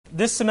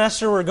This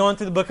semester we're going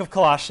through the book of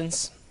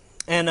Colossians,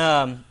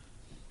 and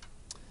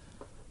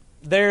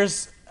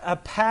there's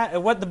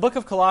what the book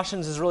of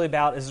Colossians is really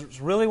about is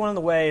really one of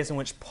the ways in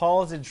which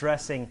Paul is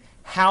addressing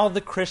how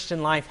the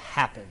Christian life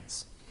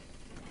happens.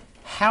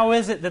 How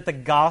is it that the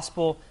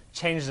gospel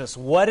changes us?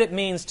 What it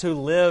means to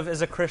live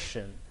as a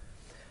Christian.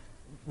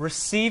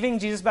 Receiving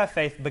Jesus by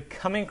faith,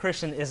 becoming a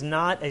Christian, is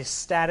not a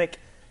static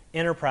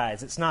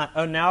enterprise. It's not,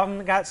 oh, now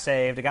I got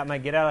saved, I got my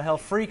get out of hell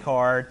free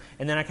card,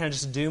 and then I kind of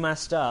just do my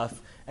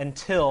stuff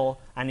until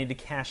I need to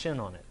cash in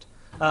on it.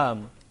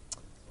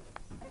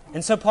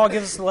 And so Paul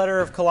gives us the letter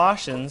of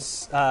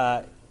Colossians.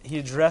 He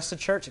addressed the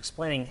church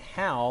explaining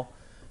how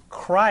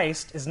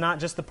Christ is not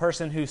just the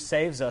person who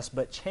saves us,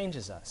 but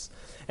changes us.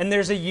 And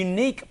there's a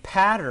unique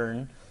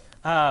pattern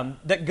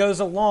that goes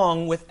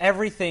along with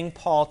everything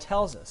Paul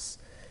tells us.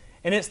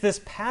 And it's this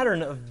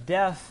pattern of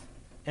death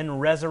and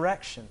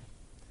resurrection.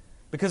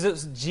 Because it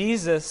was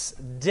Jesus'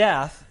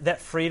 death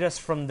that freed us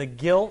from the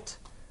guilt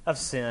of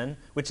sin,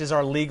 which is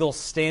our legal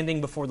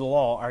standing before the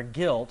law, our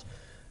guilt.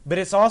 But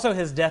it's also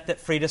His death that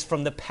freed us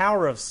from the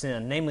power of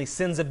sin, namely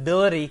sin's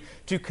ability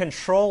to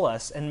control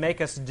us and make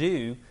us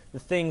do the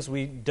things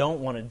we don't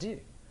want to do.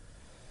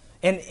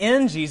 And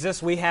in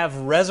Jesus, we have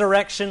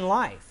resurrection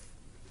life.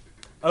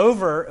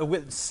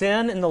 With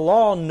sin and the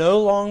law no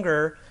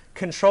longer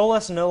control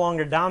us, no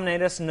longer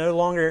dominate us, no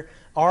longer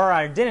our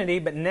identity,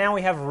 but now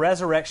we have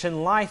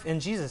resurrection life in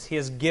Jesus. He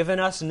has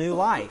given us new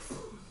life.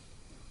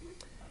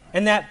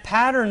 And that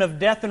pattern of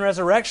death and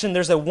resurrection,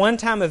 there's a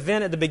one-time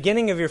event at the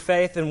beginning of your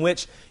faith in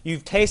which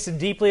you've tasted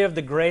deeply of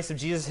the grace of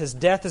Jesus. His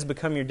death has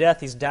become your death.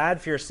 He's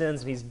died for your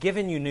sins, and He's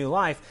given you new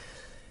life.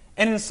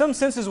 And in some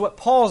senses, what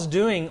Paul's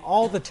doing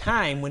all the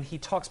time when he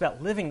talks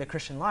about living the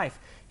Christian life,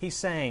 he's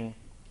saying,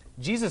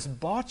 Jesus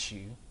bought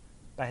you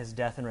by His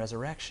death and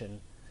resurrection,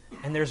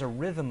 and there's a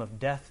rhythm of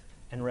death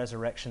and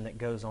resurrection that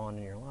goes on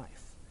in your life.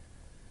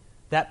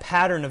 That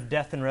pattern of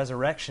death and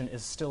resurrection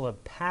is still a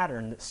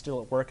pattern that's still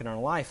at work in our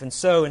life. And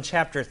so in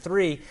chapter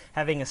 3,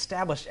 having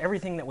established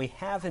everything that we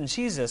have in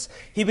Jesus,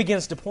 he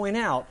begins to point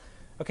out,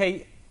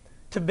 okay,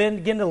 to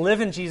begin to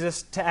live in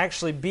Jesus, to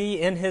actually be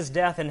in His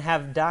death and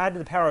have died to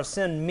the power of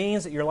sin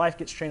means that your life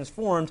gets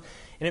transformed,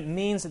 and it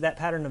means that that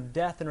pattern of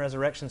death and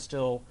resurrection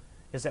still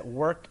is at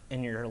work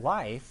in your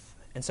life.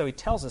 And so he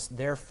tells us,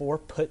 therefore,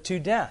 put to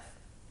death.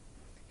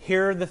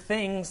 Here are the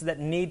things that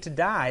need to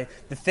die,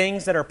 the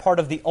things that are part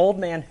of the old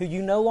man who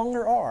you no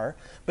longer are,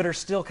 but are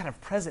still kind of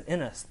present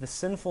in us, the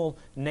sinful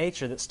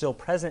nature that's still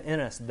present in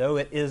us, though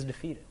it is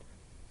defeated.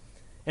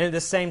 And at the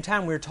same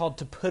time, we're told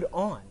to put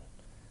on.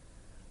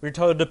 We're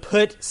told to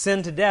put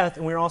sin to death,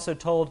 and we're also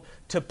told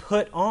to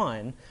put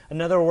on.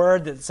 Another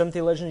word that some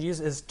theologians use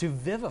is to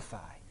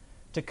vivify,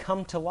 to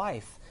come to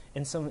life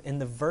in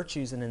the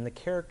virtues and in the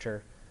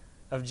character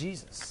of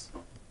Jesus.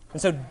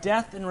 And so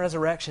death and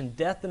resurrection,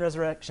 death and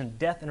resurrection,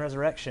 death and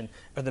resurrection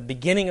are the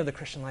beginning of the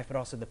Christian life, but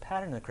also the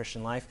pattern of the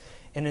Christian life.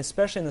 And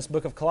especially in this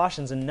book of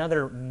Colossians,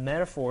 another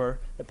metaphor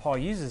that Paul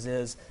uses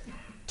is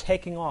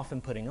taking off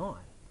and putting on.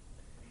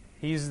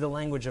 He uses the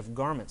language of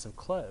garments, of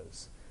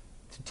clothes,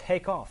 to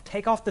take off.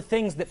 Take off the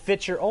things that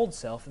fit your old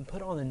self and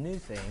put on the new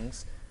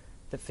things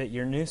that fit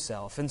your new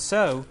self. And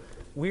so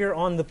we are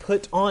on the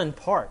put on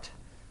part.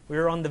 We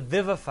are on the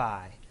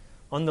vivify,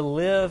 on the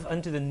live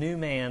unto the new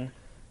man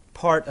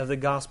part of the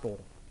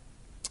gospel.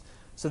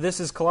 So this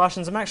is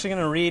Colossians. I'm actually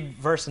going to read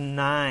verse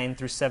 9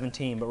 through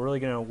 17, but we're really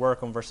going to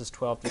work on verses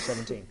 12 through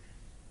 17.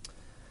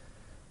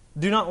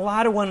 Do not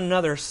lie to one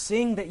another,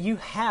 seeing that you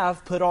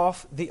have put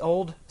off the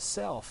old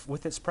self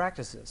with its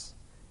practices,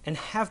 and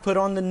have put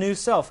on the new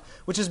self,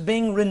 which is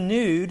being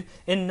renewed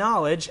in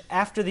knowledge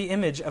after the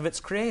image of its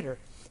Creator.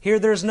 Here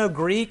there is no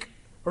Greek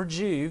or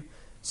Jew,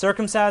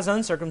 circumcised,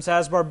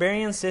 uncircumcised,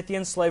 barbarian,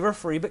 Scythian, slave or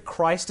free, but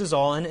Christ is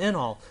all and in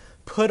all.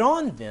 Put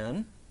on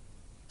then,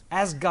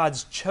 as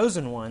God's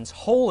chosen ones,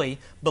 holy,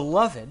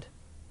 beloved,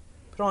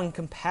 put on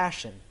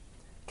compassion,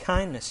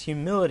 kindness,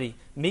 humility,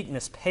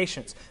 meekness,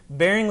 patience,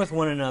 bearing with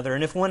one another,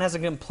 and if one has a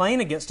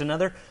complaint against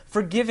another,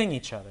 forgiving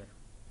each other.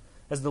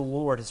 As the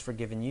Lord has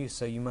forgiven you,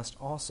 so you must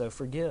also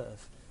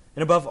forgive.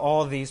 And above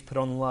all these, put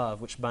on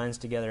love, which binds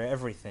together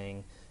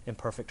everything in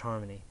perfect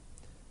harmony.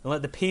 And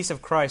let the peace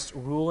of Christ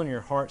rule in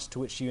your hearts, to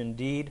which you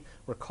indeed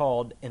were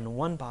called in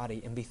one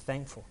body, and be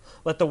thankful.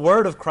 Let the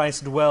word of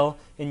Christ dwell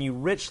in you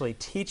richly,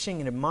 teaching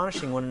and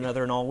admonishing one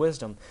another in all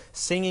wisdom,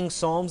 singing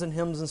psalms and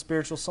hymns and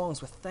spiritual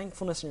songs with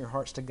thankfulness in your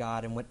hearts to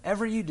God. And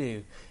whatever you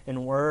do,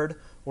 in word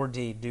or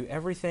deed, do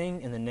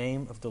everything in the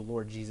name of the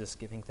Lord Jesus,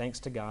 giving thanks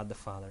to God the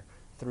Father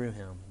through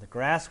Him. The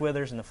grass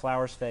withers and the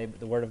flowers fade, but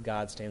the word of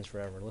God stands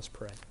forever. Let's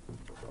pray.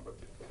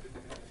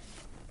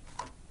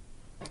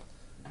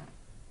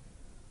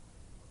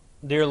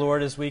 Dear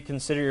Lord, as we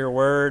consider your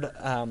word,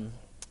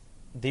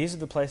 these are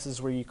the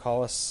places where you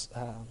call us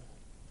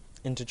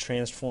into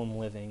transformed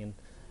living. And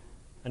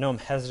I know I'm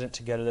hesitant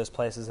to go to those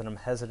places, and I'm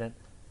hesitant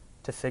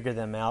to figure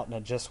them out. And I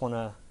just want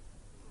to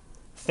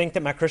think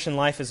that my Christian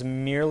life is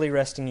merely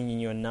resting in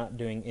you and not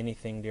doing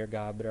anything, dear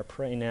God. But I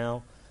pray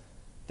now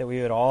that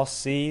we would all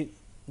see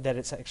that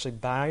it's actually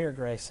by your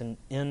grace and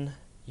in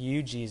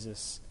you,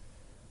 Jesus,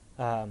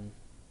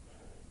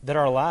 that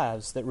our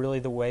lives, that really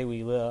the way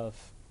we live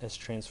is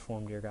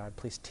transformed, dear God.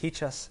 Please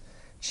teach us,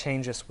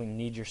 change us. We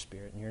need your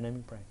Spirit. In your name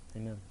we pray.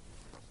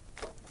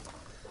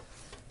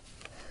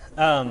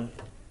 Amen.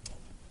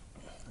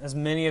 As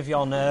many of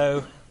y'all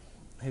know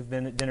who've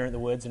been at Dinner at the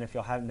Woods, and if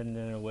y'all haven't been to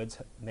Dinner at the Woods,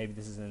 maybe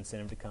this is an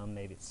incentive to come,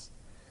 maybe it's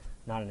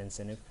not an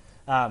incentive.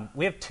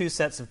 We have two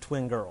sets of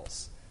twin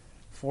girls,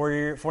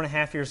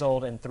 4.5 years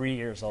old and 3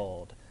 years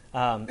old.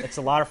 It's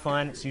a lot of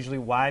fun. It's usually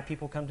why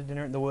people come to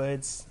Dinner at the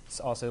Woods. It's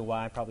also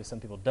why probably some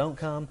people don't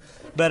come.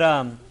 But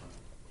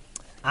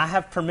I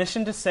have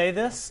permission to say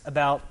this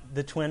about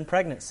the twin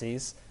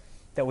pregnancies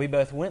that we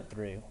both went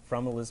through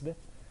from Elizabeth.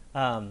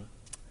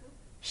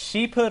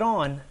 She put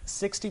on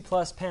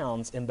 60-plus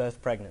pounds in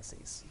both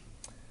pregnancies.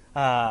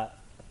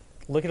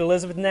 Look at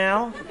Elizabeth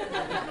now.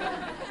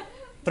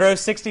 Throw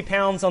 60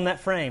 pounds on that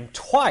frame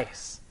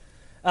twice.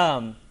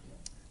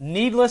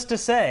 Needless to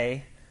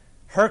say,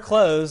 her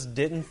clothes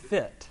didn't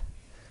fit.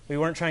 We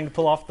weren't trying to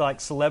pull off the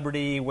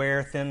celebrity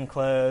wear thin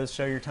clothes,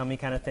 show your tummy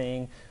kind of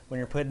thing when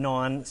you're putting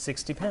on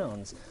 60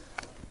 pounds.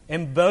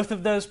 In both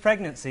of those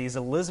pregnancies,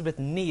 Elizabeth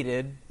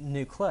needed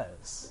new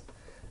clothes.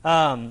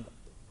 Some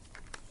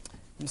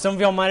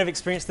of y'all might have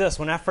experienced this.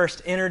 When I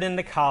first entered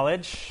into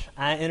college,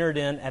 I entered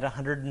in at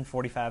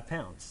 145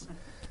 pounds.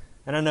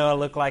 And I know I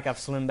look like I've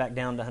slimmed back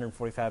down to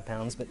 145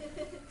 pounds, but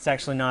it's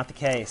actually not the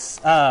case.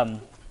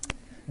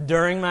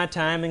 During my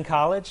time in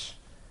college,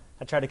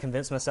 I tried to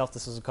convince myself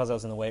this was because I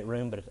was in the weight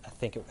room, but I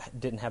think it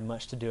didn't have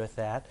much to do with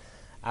that.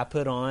 I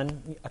put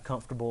on a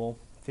comfortable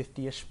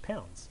 50-ish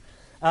pounds.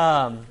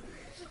 By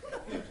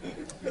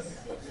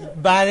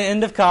the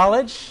end of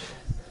college,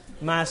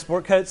 my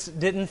sport coats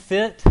didn't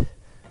fit.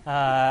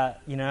 The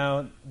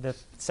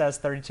size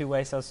 32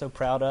 waist I was so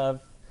proud of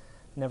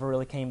never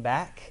really came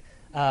back.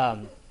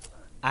 I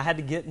had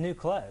to get new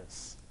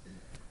clothes.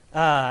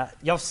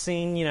 Y'all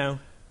seen,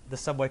 the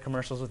Subway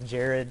commercials with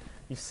Jared.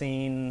 You've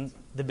seen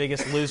The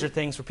Biggest Loser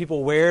things where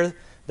people wear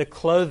the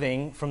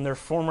clothing from their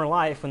former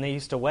life when they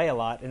used to weigh a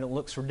lot, and it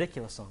looks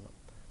ridiculous on them.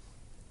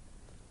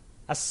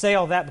 I say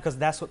all that because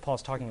that's what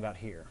Paul's talking about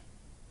here.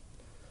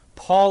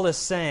 Paul is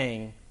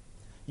saying,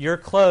 your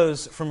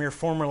clothes from your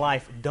former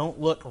life don't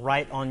look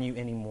right on you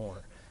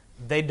anymore.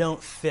 They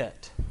don't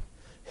fit.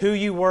 Who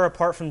you were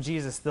apart from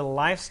Jesus, the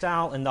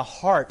lifestyle and the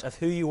heart of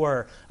who you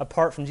were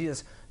apart from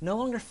Jesus, no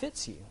longer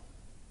fits you.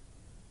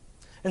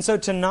 And so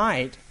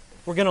tonight,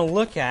 we're going to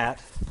look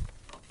at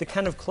the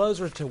kind of clothes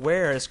we're to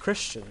wear as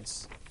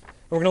Christians.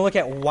 We're going to look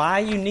at why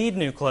you need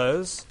new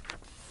clothes,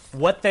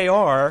 what they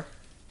are,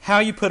 how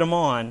you put them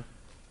on,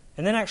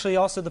 and then actually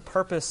also the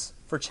purpose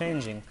for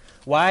changing.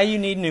 Why you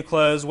need new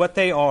clothes, what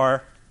they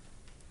are,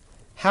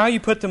 how you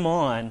put them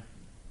on,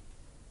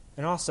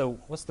 and also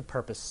what's the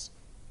purpose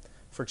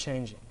for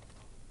changing.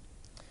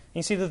 And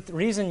you see, the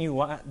reason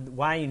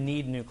why you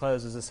need new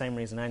clothes is the same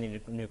reason I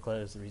needed new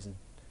clothes, the reason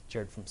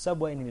Jared from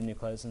Subway needed new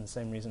clothes, and the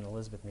same reason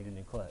Elizabeth needed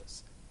new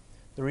clothes.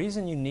 The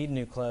reason you need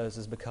new clothes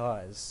is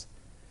because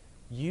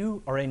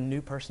you are a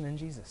new person in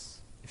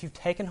Jesus. If you've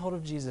taken hold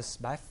of Jesus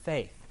by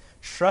faith,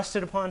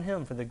 trusted upon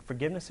Him for the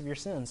forgiveness of your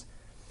sins,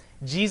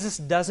 Jesus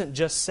doesn't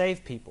just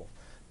save people.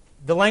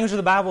 The language of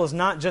the Bible is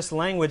not just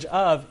language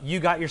of,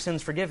 you got your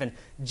sins forgiven.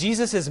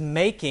 Jesus is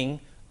making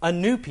a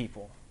new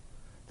people.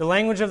 The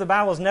language of the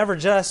Bible is never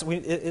just,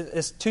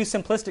 it's too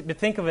simplistic to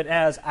think of it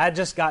as, I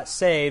just got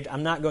saved,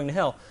 I'm not going to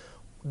hell.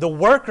 The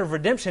work of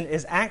redemption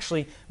is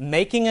actually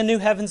making a new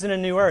heavens and a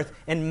new earth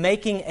and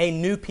making a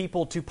new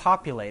people to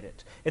populate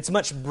it. It's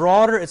much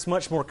broader, it's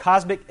much more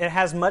cosmic, it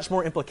has much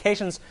more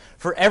implications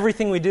for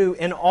everything we do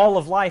in all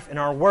of life, in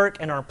our work,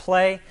 in our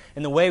play,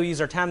 in the way we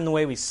use our time, in the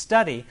way we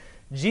study.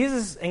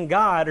 Jesus and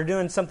God are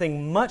doing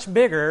something much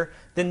bigger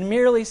than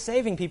merely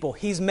saving people.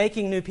 He's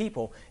making new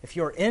people. If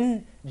you're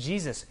in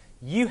Jesus,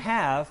 you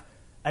have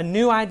a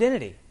new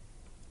identity.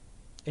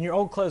 And your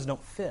old clothes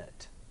don't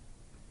fit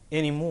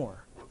anymore.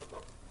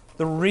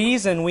 The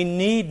reason we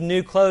need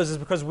new clothes is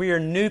because we are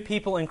new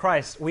people in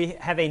Christ. We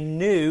have a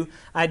new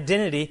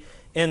identity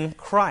in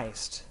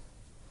Christ.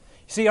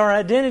 You see, our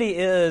identity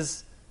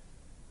is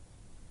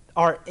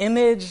our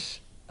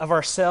image of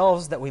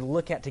ourselves that we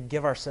look at to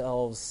give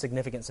ourselves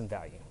significance and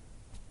value.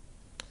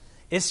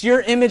 It's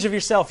your image of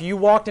yourself. You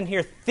walked in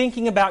here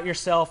thinking about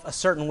yourself a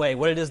certain way,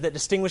 what it is that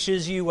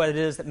distinguishes you, what it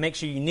is that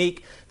makes you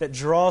unique, that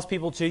draws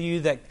people to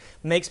you, that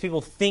makes people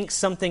think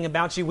something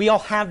about you. We all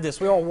have this.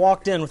 We all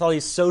walked in with all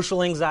these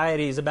social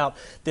anxieties about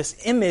this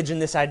image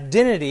and this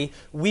identity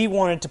we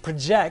wanted to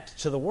project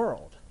to the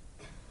world.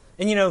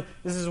 And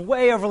this is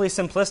way overly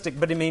simplistic,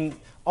 but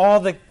all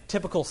the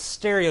typical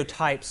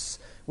stereotypes,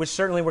 which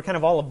certainly we're kind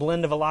of all a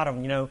blend of a lot of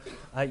them.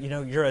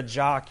 You're a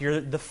jock, you're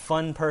the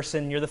fun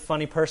person, you're the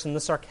funny person, the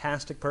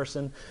sarcastic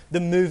person, the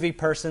movie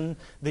person,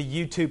 the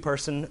YouTube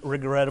person,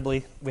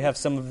 regrettably, we have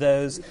some of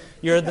those.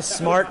 You're the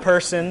smart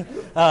person,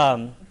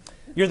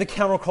 you're the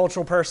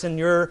countercultural person,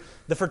 you're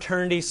the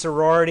fraternity,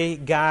 sorority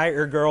guy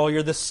or girl,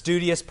 you're the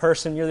studious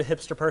person, you're the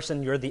hipster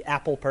person, you're the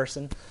Apple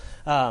person,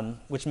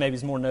 which maybe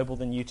is more noble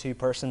than YouTube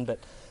person, but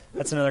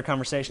that's another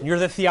conversation. You're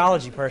the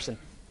theology person.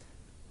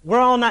 we're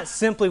all not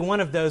simply one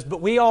of those,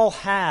 but we all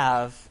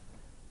have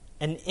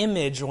an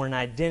image or an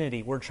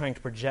identity we're trying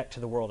to project to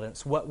the world. And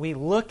it's what we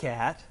look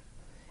at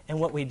and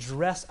what we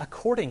dress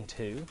according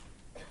to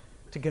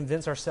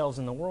convince ourselves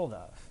in the world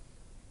of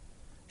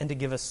and to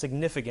give us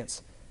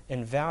significance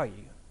and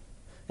value.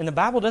 And the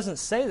Bible doesn't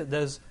say that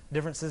those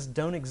differences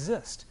don't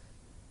exist.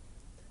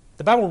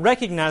 The Bible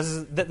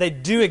recognizes that they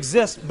do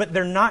exist, but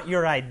they're not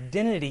your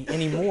identity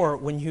anymore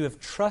when you have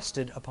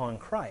trusted upon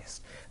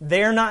Christ.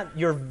 They're not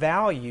your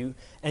value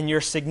and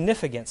your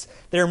significance.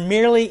 They're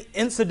merely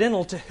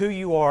incidental to who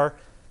you are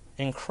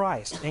in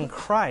Christ. In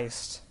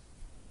Christ,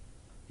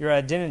 your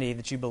identity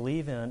that you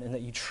believe in and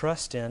that you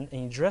trust in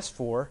and you dress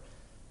for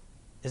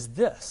is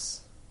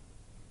this.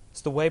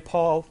 It's the way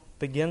Paul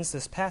begins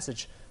this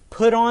passage.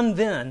 Put on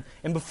then,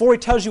 and before he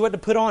tells you what to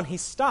put on, he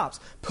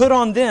stops. Put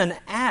on then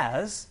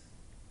as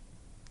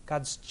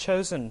God's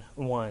chosen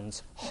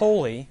ones,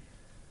 holy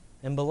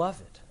and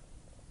beloved.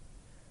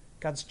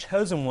 God's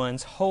chosen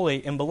ones,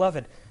 holy and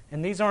beloved.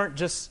 And these aren't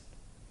just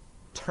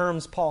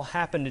terms Paul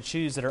happened to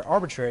choose that are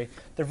arbitrary.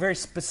 They're very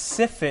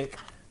specific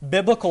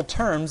biblical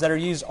terms that are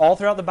used all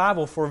throughout the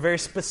Bible for a very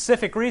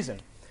specific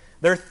reason.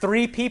 There are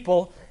three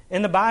people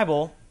in the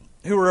Bible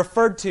who are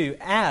referred to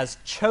as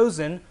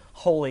chosen,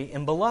 holy,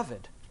 and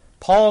beloved.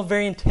 Paul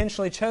very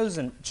intentionally chose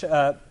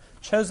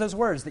those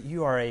words, that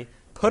you are a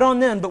put on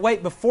then, but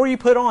wait, before you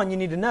put on, you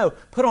need to know,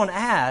 put on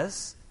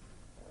as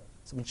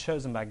someone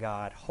chosen by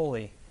God,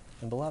 holy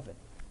and beloved.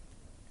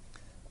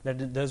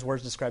 Those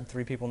words describe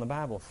three people in the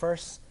Bible.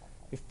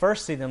 We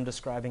first see them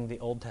describing the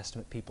Old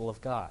Testament people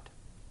of God.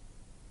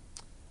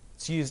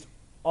 It's used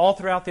all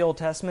throughout the Old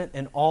Testament,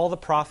 and all the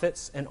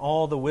prophets, and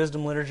all the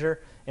wisdom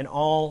literature, and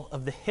all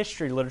of the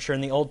history literature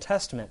in the Old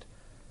Testament.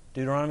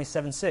 Deuteronomy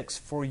 7:6,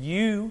 for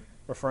you,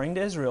 referring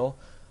to Israel,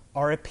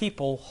 are a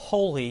people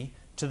holy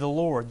to the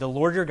Lord. The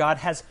Lord your God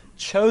has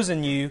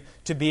chosen you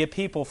to be a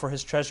people for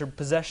His treasured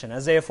possession.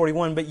 Isaiah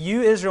 41, but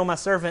you, Israel, my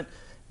servant,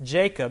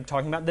 Jacob,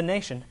 talking about the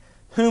nation,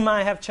 whom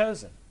I have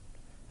chosen.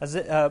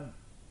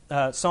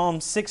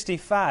 Psalm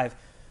 65,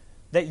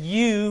 that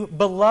you,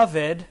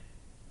 beloved,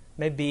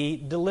 may be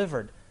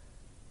delivered.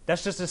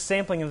 That's just a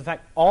sampling of the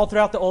fact all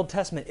throughout the Old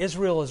Testament,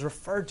 Israel is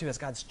referred to as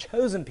God's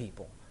chosen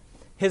people,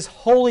 His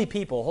holy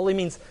people. Holy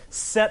means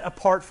set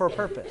apart for a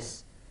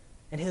purpose.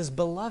 And His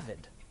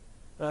beloved.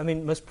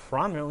 Most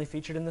prominently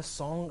featured in the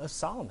Song of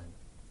Solomon.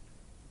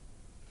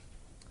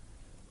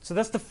 So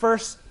that's the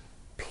first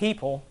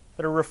people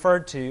that are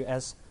referred to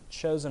as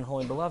chosen,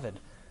 holy, beloved.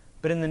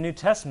 But in the New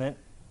Testament,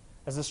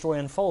 as the story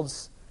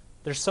unfolds,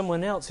 there's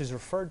someone else who's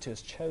referred to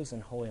as chosen,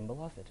 holy, and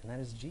beloved, and that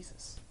is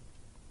Jesus.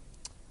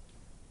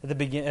 At the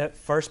beginning,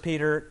 1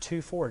 Peter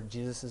 2:4,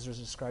 Jesus is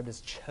described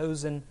as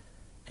chosen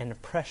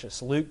and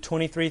precious. Luke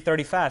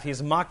 23:35, He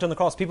is mocked on the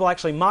cross. People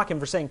actually mock Him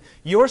for saying,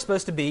 you're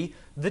supposed to be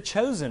the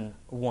chosen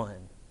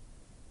one.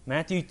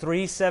 Matthew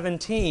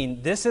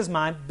 3:17, this is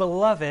my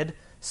beloved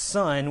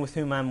Son with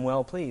whom I'm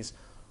well pleased.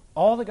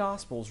 All the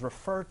Gospels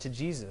refer to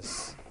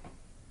Jesus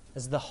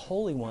as the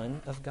Holy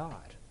One of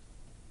God.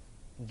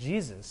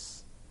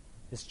 Jesus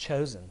is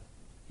chosen.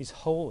 He's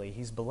holy.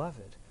 He's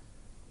beloved.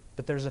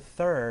 But there's a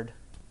third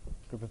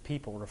group of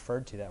people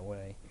referred to that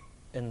way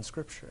in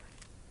Scripture,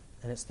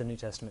 and it's the New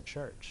Testament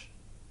church.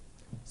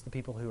 It's the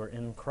people who are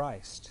in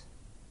Christ.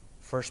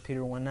 1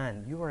 Peter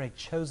 1:9, you are a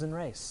chosen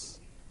race,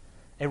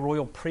 a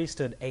royal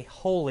priesthood, a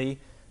holy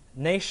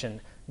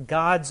nation,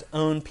 God's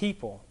own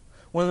people.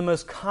 One of the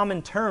most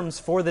common terms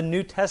for the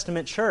New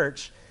Testament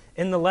church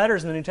in the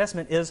letters in the New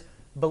Testament is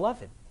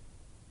beloved.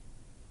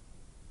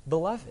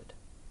 Beloved.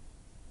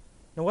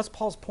 Now, what's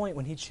Paul's point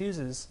when he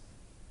chooses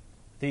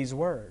these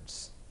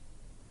words?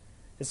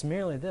 It's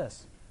merely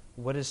this.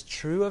 What is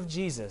true of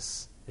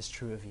Jesus is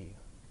true of you.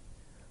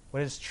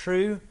 What is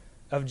true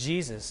of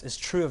Jesus is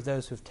true of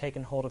those who have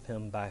taken hold of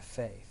Him by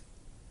faith.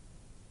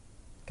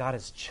 God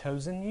has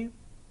chosen you.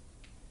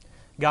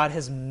 God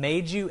has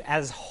made you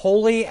as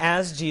holy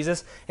as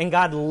Jesus, and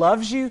God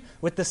loves you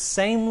with the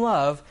same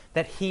love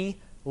that He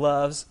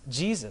loves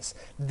Jesus.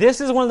 This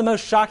is one of the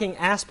most shocking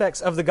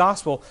aspects of the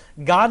gospel.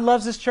 God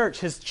loves His church,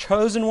 His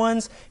chosen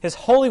ones, His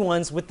holy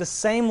ones, with the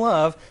same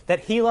love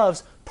that He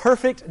loves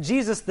perfect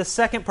Jesus, the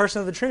second person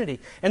of the Trinity.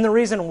 And the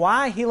reason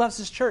why He loves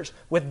His church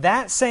with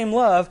that same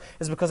love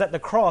is because at the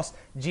cross,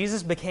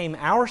 Jesus became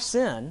our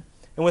sin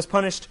and was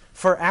punished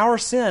for our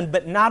sin.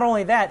 But not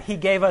only that, He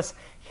gave us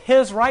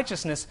His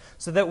righteousness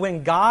so that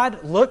when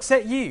God looks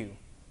at you,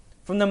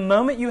 from the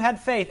moment you had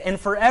faith and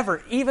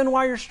forever, even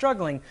while you're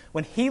struggling,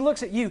 when He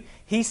looks at you,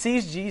 He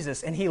sees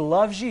Jesus and He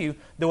loves you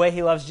the way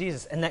He loves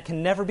Jesus. And that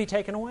can never be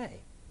taken away.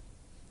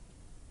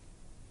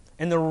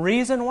 And the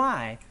reason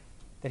why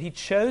that He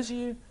chose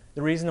you,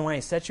 the reason why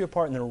He set you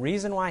apart, and the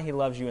reason why He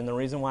loves you, and the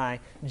reason why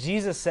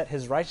Jesus set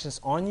His righteousness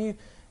on you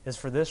is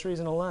for this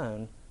reason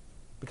alone,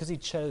 because He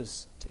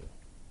chose to.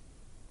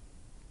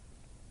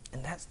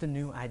 And that's the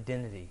new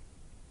identity.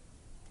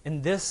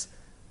 And this,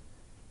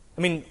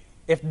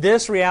 if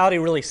this reality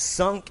really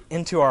sunk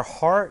into our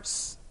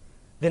hearts,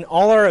 then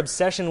all our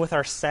obsession with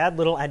our sad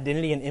little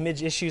identity and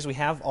image issues we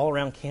have all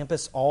around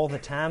campus all the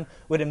time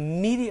would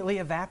immediately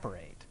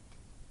evaporate.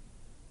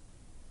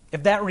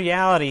 If that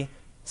reality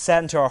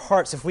sat into our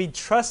hearts, if we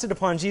trusted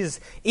upon Jesus,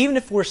 even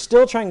if we're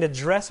still trying to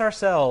dress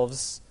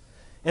ourselves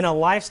in a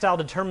lifestyle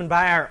determined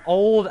by our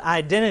old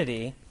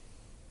identity,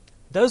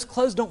 those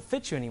clothes don't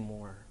fit you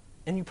anymore.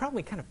 And you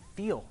probably kind of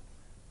feel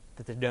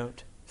that they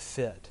don't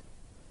fit.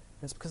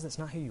 And it's because that's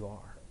not who you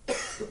are.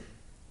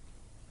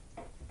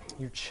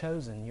 You're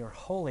chosen, you're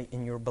holy,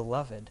 and you're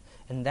beloved.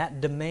 And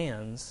that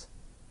demands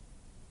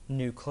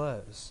new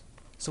clothes.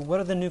 So what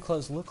do the new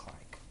clothes look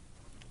like?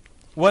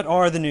 What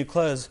are the new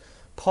clothes?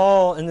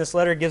 Paul, in this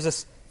letter, gives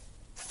us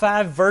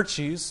 5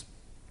 virtues.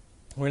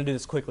 We're going to do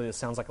this quickly. This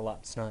sounds like a lot.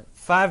 It's not.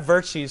 5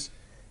 virtues,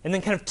 and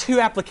then kind of 2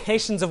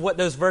 applications of what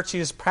those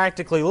virtues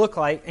practically look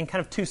like, and kind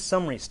of 2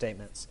 summary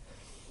statements.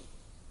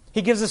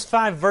 He gives us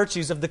 5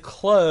 virtues of the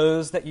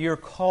clothes that you're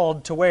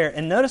called to wear.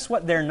 And notice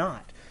what they're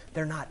not.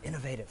 They're not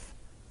innovative.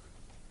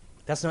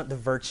 That's not the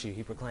virtue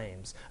he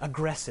proclaims.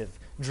 Aggressive,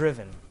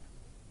 driven.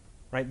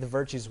 Right? The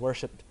virtues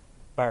worshipped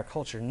by our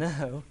culture.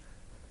 No.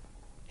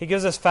 He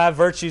gives us 5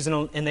 virtues,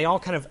 and they all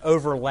kind of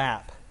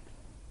overlap.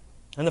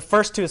 And the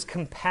first 2 is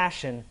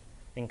compassion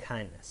and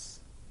kindness.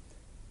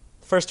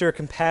 The first 2 are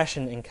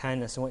compassion and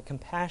kindness. And what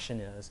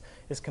compassion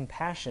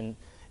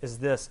is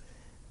this.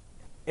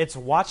 It's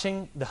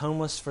watching the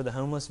Homeless for the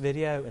Homeless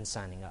video and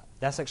signing up.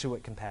 That's actually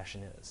what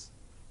compassion is.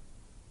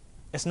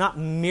 It's not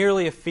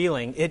merely a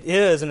feeling. It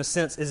is, in a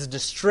sense, is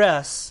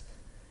distress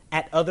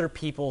at other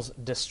people's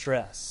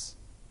distress.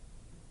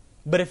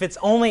 But if it's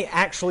only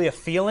actually a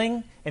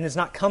feeling and is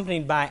not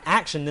accompanied by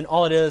action, then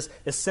all it is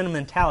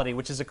sentimentality,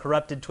 which is a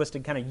corrupted,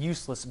 twisted, kind of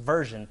useless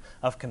version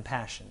of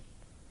compassion.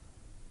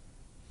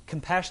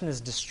 Compassion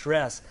is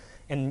distress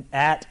and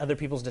at other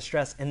people's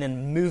distress and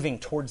then moving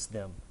towards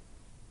them.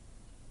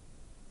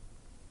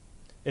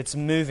 It's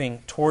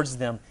moving towards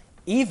them,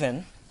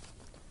 even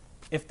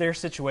if their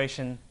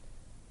situation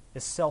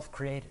is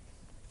self-created,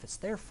 if it's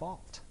their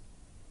fault.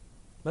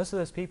 Most of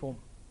those people,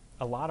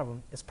 a lot of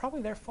them, it's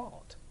probably their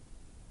fault.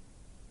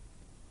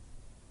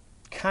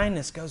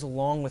 Kindness goes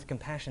along with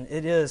compassion.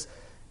 It is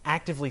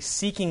actively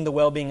seeking the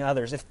well-being of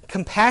others. If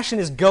compassion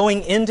is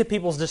going into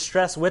people's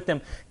distress with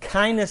them,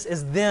 kindness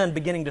is then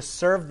beginning to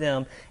serve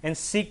them and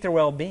seek their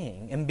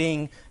well-being and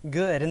being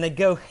good. And they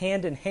go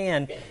hand in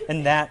hand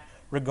in that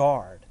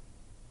regard.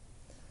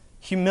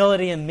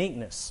 Humility and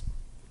meekness.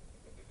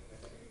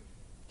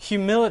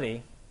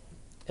 Humility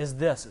is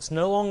this. It's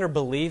no longer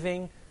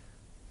believing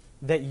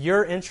that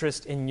your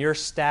interest in your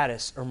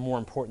status are more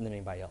important than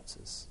anybody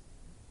else's.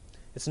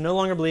 It's no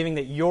longer believing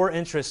that your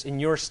interests in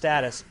your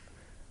status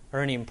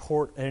are any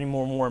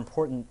more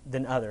important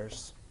than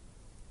others.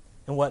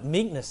 And what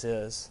meekness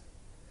is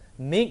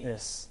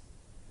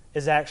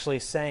actually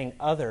saying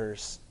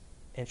others'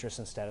 interests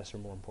and status are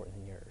more important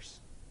than yours.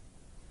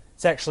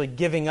 It's actually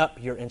giving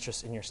up your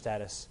interests and your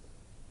status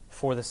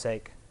for the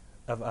sake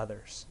of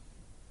others.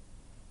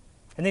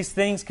 And these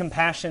things,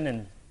 compassion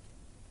and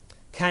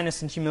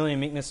kindness and humility and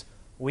meekness,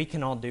 we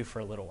can all do for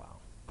a little while.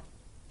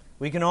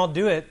 We can all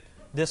do it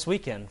this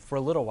weekend for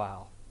a little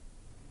while.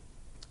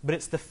 But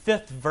it's the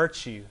 5th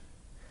virtue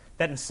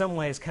that in some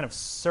ways kind of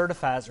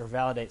certifies or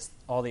validates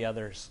all the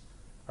others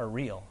are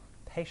real.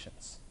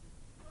 Patience.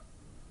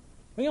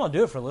 We can all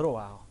do it for a little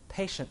while.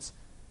 Patience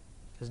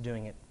is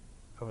doing it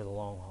over the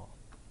long haul.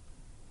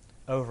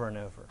 Over and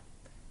over.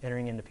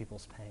 Entering into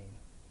people's pain.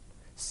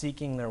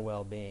 Seeking their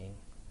well-being.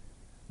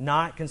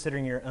 Not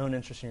considering your own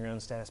interest in your own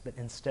status, but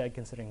instead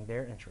considering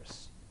their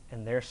interests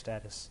and their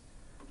status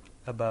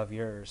above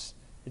yours.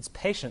 It's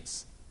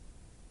patience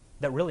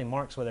that really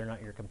marks whether or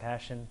not your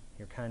compassion,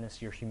 your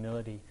kindness, your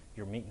humility,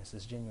 your meekness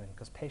is genuine,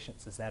 because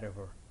patience is that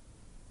over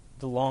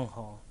the long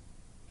haul.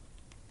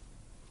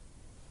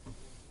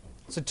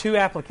 So 2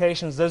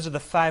 applications, those are the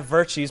 5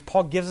 virtues.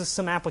 Paul gives us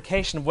some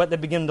application of what they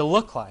begin to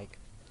look like.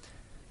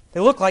 They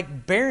look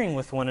like bearing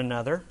with one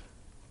another,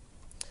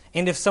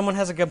 and if someone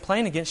has a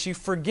complaint against you,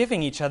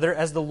 forgiving each other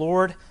as the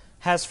Lord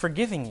has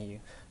forgiven you.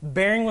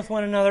 Bearing with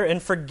one another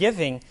and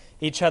forgiving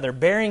each other.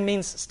 Bearing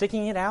means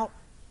sticking it out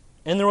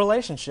in the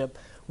relationship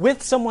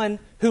with someone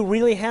who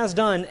really has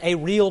done a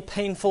real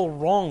painful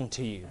wrong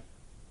to you.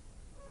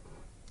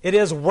 It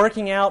is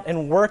working out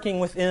and working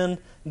within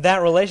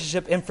that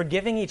relationship, and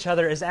forgiving each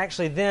other is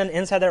actually then,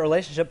 inside that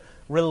relationship,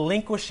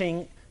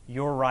 relinquishing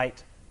your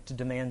right to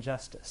demand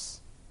justice.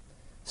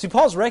 See,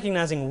 Paul's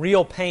recognizing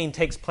real pain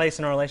takes place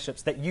in our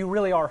relationships, that you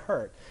really are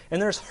hurt.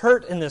 And there's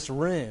hurt in this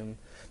room,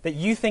 that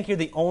you think you're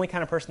the only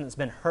kind of person that's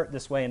been hurt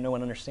this way and no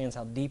one understands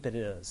how deep it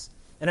is.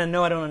 And I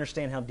know I don't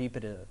understand how deep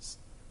it is.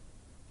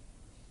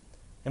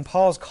 And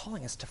Paul's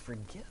calling us to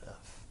forgive,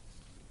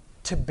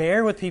 to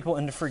bear with people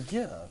and to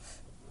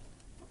forgive.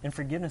 And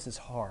forgiveness is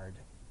hard.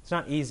 It's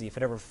not easy. If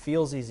it ever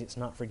feels easy, it's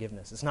not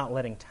forgiveness. It's not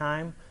letting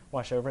time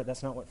wash over it.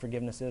 That's not what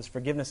forgiveness is.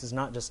 Forgiveness is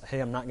not just, hey,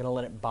 I'm not going to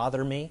let it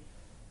bother me.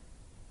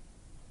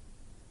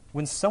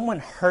 When someone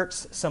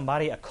hurts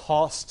somebody, a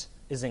cost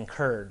is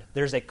incurred.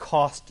 There's a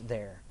cost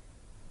there.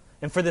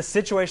 And for the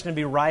situation to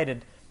be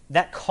righted,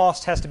 that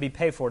cost has to be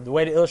paid for. The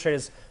way to illustrate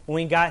is when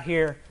we got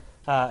here,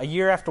 a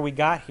year after we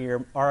got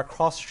here, our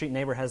across-the-street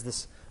neighbor has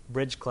this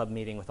bridge club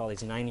meeting with all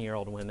these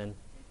 90-year-old women,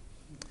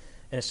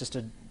 and it's just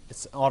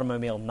it's an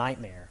automobile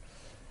nightmare.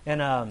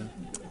 And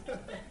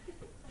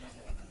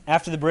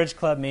after the bridge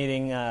club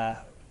meeting,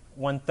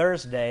 one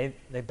Thursday,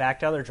 they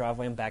backed out of their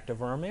driveway and backed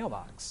over our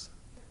mailbox.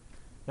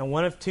 Now,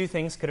 one of two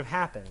things could have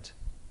happened.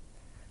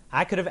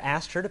 I could have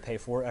asked her to pay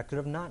for it. I could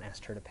have not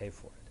asked her to pay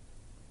for it.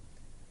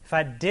 If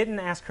I didn't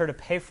ask her to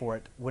pay for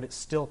it, would it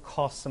still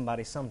cost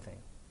somebody something?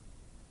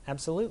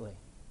 Absolutely.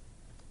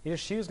 Either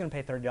she was going to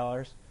pay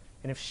 $30,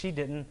 and if she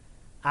didn't,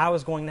 I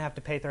was going to have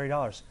to pay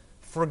 $30.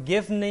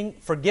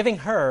 Forgiving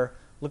her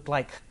looked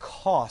like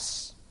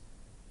costs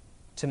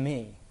to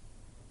me.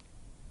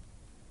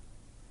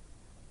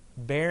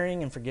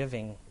 Bearing and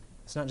forgiving,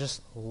 it's not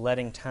just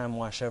letting time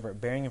wash over it.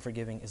 Bearing and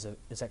forgiving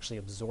is actually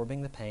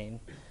absorbing the pain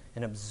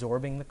and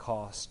absorbing the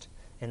cost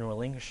and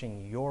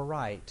relinquishing your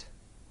right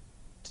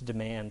to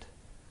demand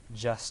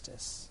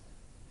justice.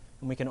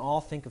 And we can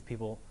all think of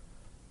people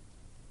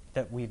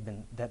that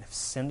have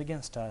sinned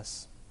against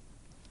us,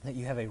 that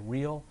you have a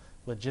real,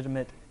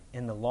 legitimate,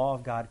 in the law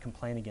of God,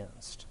 complaint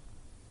against.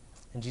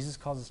 And Jesus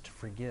calls us to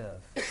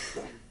forgive.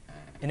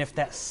 And if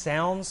that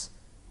sounds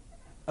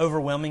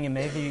overwhelming and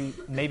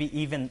maybe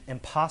even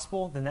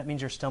impossible, then that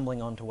means you're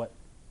stumbling onto what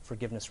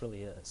forgiveness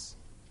really is.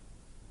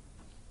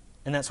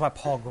 And that's why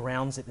Paul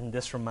grounds it in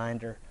this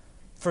reminder.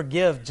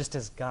 Forgive just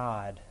as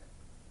God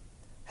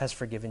has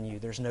forgiven you.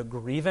 There's no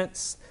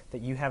grievance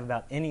that you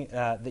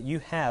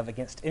have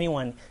against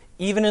anyone,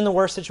 even in the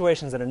worst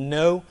situations that I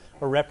know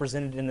are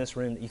represented in this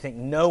room that you think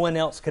no one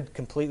else could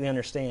completely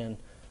understand.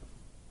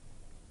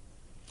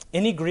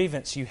 Any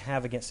grievance you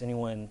have against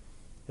anyone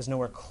is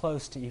nowhere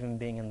close to even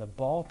being in the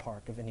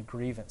ballpark of any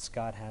grievance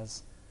God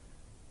has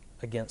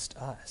against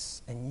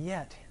us. And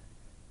yet,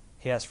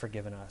 He has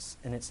forgiven us.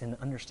 And it's in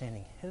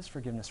understanding His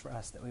forgiveness for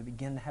us that we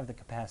begin to have the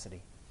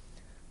capacity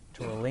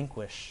to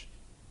relinquish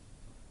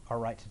our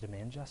right to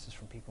demand justice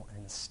from people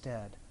and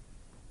instead,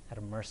 out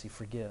of mercy,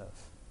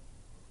 forgive.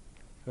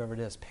 Whoever it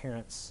is,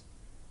 parents,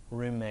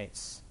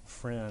 roommates,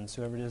 friends,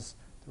 whoever it is,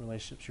 the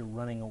relationships you're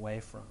running away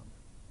from.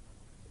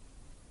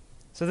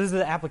 So these are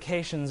the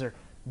applications, or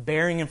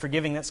bearing and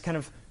forgiving. That's kind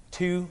of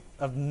two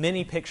of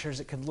many pictures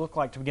it could look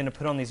like to begin to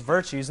put on these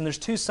virtues. And there's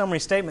two summary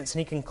statements, and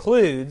he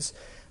concludes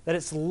that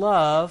it's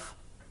love.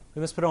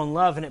 We must put on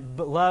love, and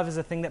love is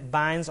the thing that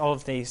binds all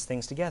of these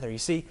things together. You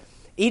see,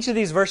 each of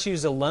these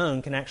virtues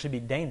alone can actually be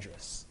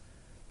dangerous.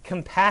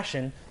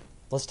 Compassion,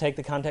 let's take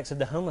the context of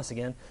the homeless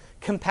again.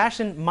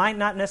 Compassion might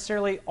not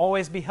necessarily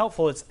always be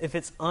helpful if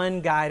it's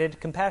unguided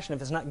compassion,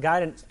 if it's not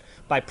guided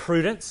by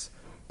prudence,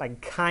 by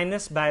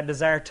kindness, by a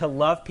desire to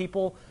love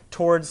people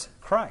towards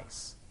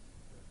Christ.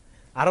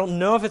 I don't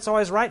know if it's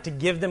always right to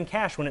give them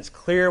cash when it's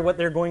clear what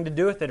they're going to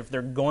do with it, if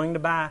they're going to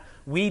buy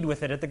weed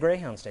with it at the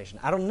Greyhound station.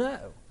 I don't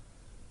know.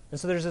 And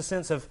so there's a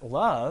sense of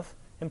love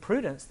and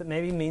prudence that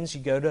maybe means you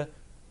go to,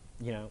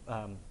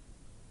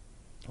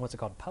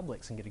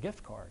 Publix and get a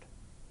gift card.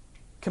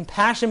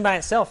 Compassion by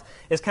itself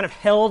is kind of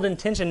held in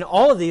tension.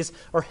 All of these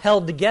are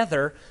held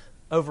together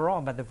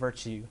overall by the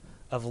virtue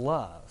of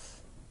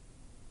love.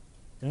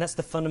 And that's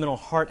the fundamental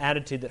heart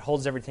attitude that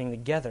holds everything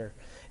together.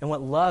 And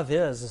what love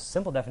is, a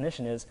simple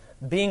definition is,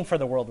 being for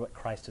the world what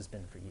Christ has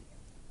been for you.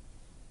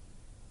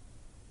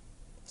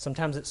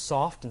 Sometimes it's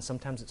soft and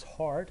sometimes it's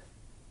hard.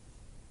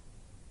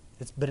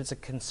 But it's a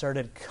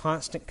concerted,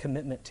 constant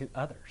commitment to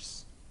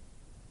others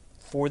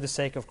for the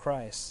sake of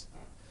Christ.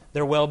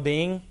 Their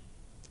well-being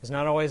is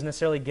not always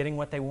necessarily getting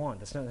what they want.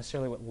 That's not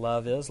necessarily what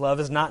love is. Love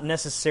is not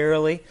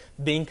necessarily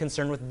being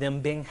concerned with them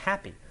being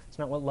happy. It's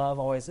not what love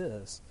always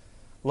is.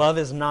 Love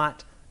is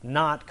not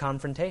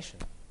confrontation.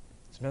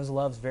 Sometimes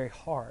love is very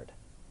hard.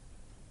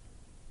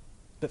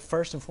 But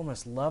first and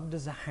foremost, love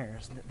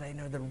desires that they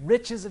know the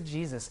riches of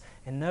Jesus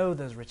and know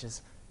those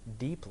riches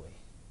deeply.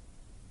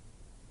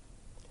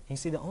 And you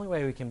see, the only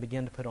way we can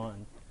begin to put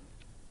on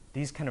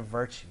these kind of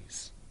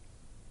virtues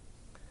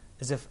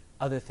is if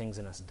other things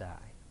in us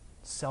die.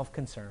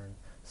 Self-concern,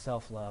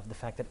 self-love, the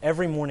fact that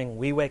every morning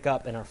we wake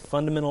up and our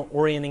fundamental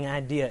orienting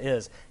idea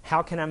is,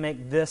 how can I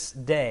make this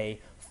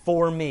day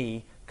for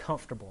me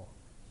comfortable?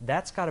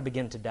 That's got to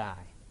begin to die.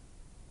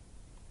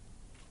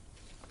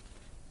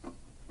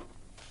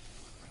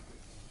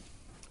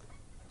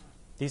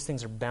 These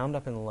things are bound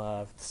up in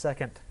love. The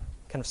second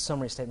kind of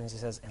summary statement is he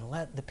says, and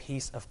let the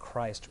peace of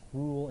Christ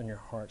rule in your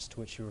hearts to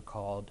which you were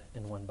called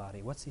in one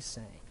body. What's he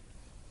saying?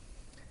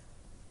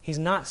 He's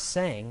not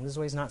saying, this is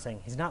what he's not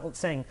saying. He's not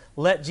saying,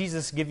 let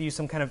Jesus give you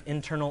some kind of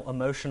internal,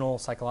 emotional,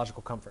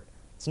 psychological comfort.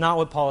 It's not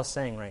what Paul is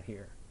saying right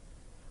here.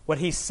 What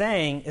he's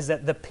saying is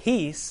that the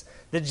peace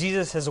that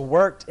Jesus has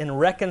worked in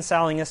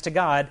reconciling us to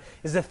God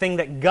is the thing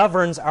that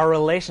governs our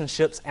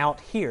relationships out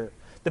here.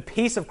 The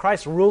peace of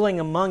Christ ruling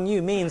among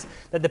you means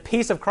that the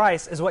peace of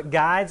Christ is what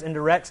guides and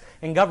directs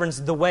and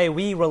governs the way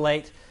we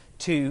relate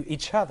to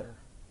each other.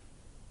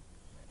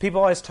 People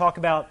always talk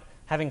about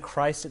having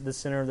Christ at the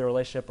center of the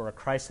relationship or a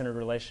Christ-centered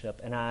relationship,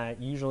 and I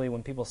usually,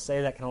 when people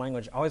say that kind of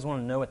language, I always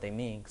want to know what they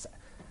mean. 'Cause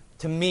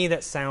To me,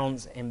 that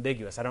sounds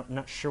ambiguous. I'm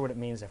not sure what it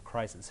means to have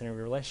Christ at the center of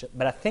your relationship.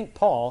 But I think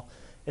Paul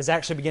is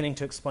actually beginning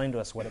to explain to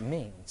us what it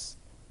means.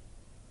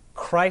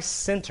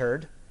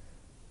 Christ-centered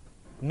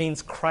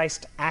means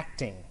Christ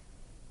acting.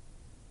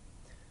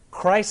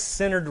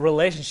 Christ-centered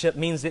relationship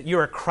means that you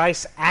are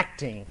Christ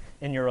acting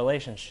in your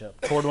relationship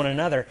toward one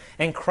another.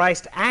 And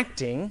Christ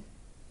acting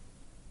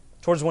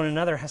towards one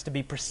another has to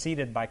be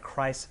preceded by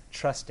Christ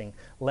trusting.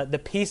 Let the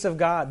peace of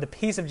God, the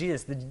peace of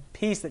Jesus, the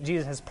peace that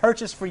Jesus has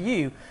purchased for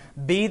you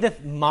be the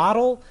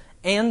model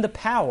and the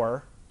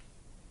power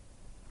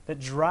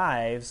that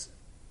drives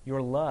your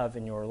love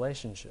in your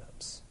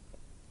relationships.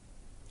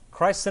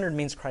 Christ-centered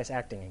means Christ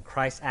acting, and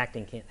Christ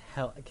acting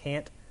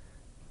can't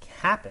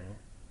happen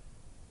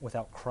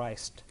without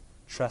Christ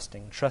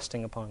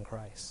trusting upon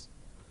Christ.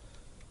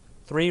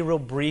 3 real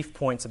brief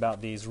points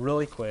about these,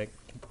 really quick.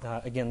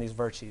 Again, these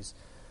virtues.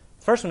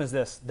 First one is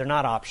this: they're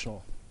not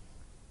optional.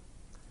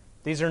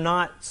 These are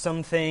not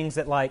some things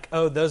that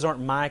those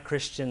aren't my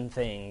Christian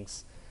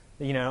things.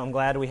 I'm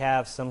glad we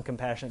have some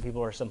compassionate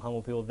people or some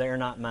humble people. They're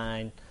not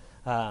mine.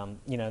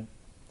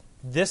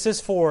 This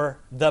is for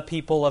the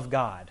people of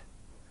God,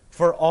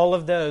 for all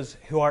of those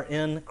who are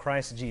in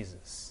Christ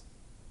Jesus.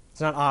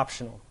 It's not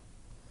optional.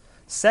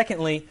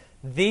 Secondly,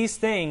 these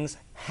things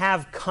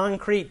have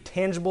concrete,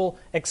 tangible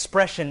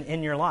expression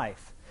in your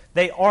life.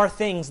 They are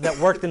things that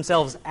work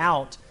themselves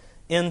out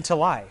into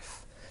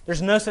life.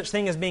 There's no such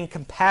thing as being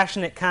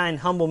compassionate, kind,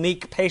 humble,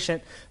 meek,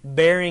 patient,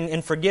 bearing,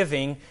 and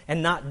forgiving,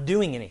 and not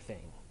doing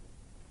anything.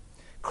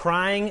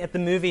 Crying at the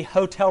movie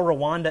Hotel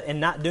Rwanda and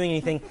not doing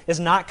anything is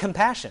not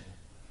compassion.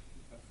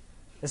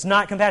 It's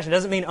not compassion. It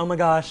doesn't mean, oh my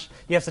gosh,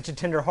 you have such a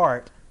tender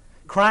heart.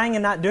 Crying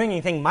and not doing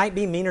anything might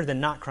be meaner than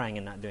not crying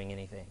and not doing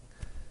anything.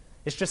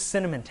 It's just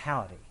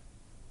sentimentality.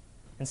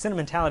 And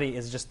sentimentality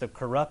is just the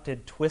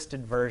corrupted,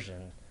 twisted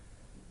version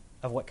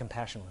of what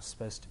compassion was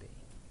supposed to be.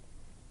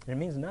 And it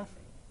means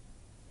nothing.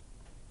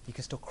 You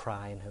can still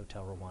cry in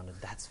Hotel Rwanda.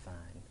 That's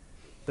fine.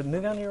 But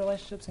move on to your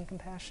relationships and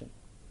compassion.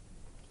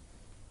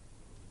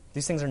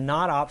 These things are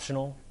not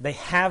optional. They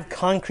have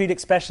concrete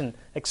expression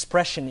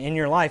in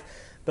your life.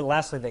 But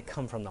lastly, they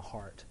come from the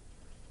heart.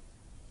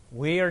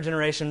 We are a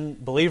generation,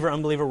 believer,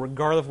 unbeliever,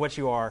 regardless of what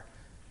you are,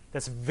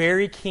 that's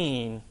very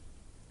keen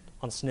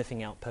on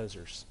sniffing out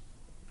posers.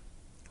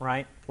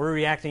 Right? We're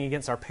reacting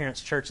against our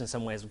parents' church in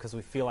some ways because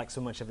we feel like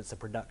so much of it's a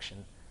production.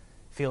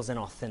 It feels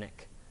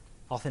inauthentic.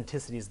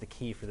 Authenticity is the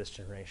key for this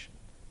generation.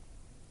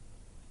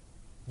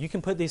 You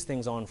can put these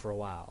things on for a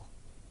while.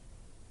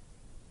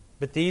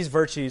 But these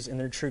virtues in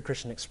their true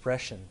Christian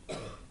expression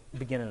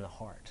begin in the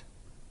heart.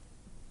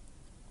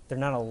 They're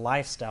not a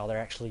lifestyle, they're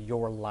actually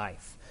your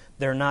life.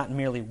 They're not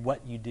merely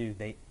what you do,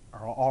 they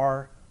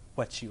are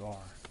what you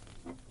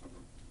are.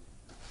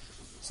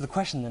 So the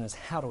question then is,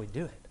 how do we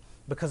do it?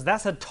 Because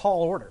that's a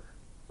tall order.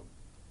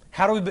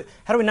 How do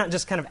we not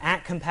just kind of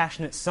act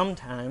compassionate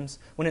sometimes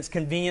when it's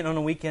convenient on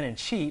a weekend and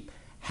cheap?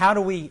 How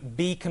do we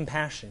be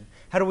compassionate?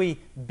 How do we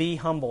be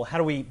humble? How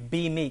do we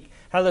be meek?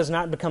 How do those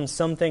not become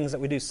some things that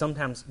we do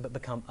sometimes but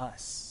become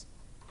us?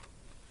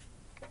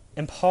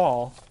 And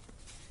Paul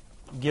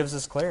gives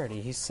us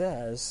clarity. He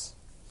says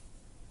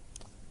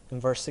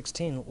in verse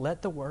 16,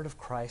 let the word of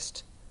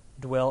Christ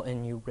dwell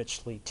in you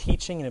richly,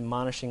 teaching and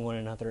admonishing one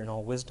another in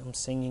all wisdom,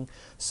 singing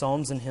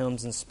psalms and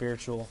hymns and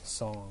spiritual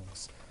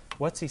songs.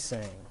 What's he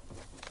saying?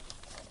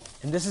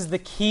 And this is the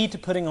key to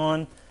putting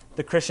on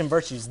the Christian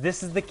virtues.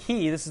 This is the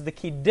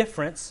key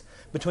difference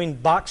between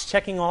box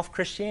checking off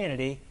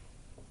Christianity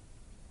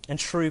and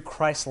true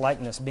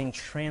Christ-likeness, being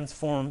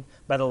transformed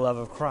by the love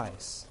of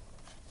Christ.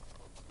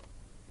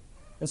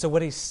 And so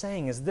what he's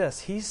saying is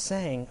this. He's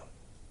saying,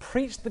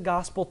 preach the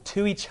gospel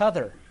to each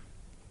other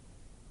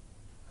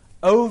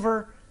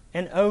over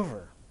and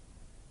over.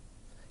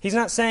 He's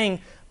not saying,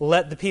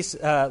 let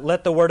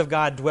the word of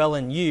God dwell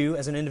in you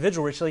as an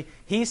individual richly.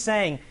 He's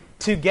saying,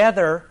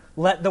 together,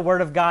 let the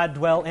word of God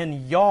dwell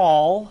in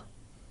y'all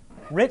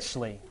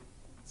richly.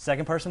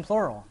 Second person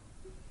plural.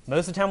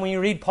 Most of the time when you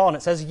read Paul and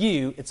it says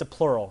you, it's a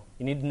plural.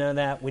 You need to know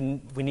that. We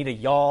need a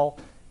y'all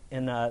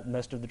in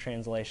most of the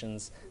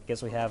translations. I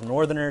guess we have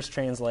Northerners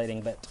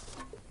translating, but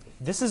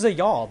this is a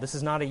y'all. This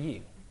is not a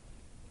you.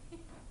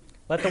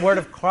 Let the word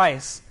of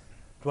Christ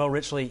dwell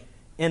richly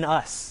in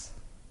us,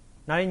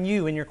 not in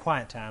you in your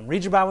quiet time.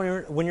 Read your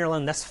Bible when you're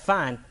alone. That's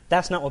fine.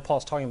 That's not what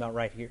Paul's talking about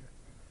right here.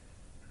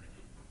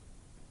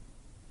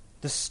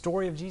 The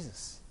story of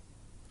Jesus.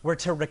 We're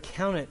to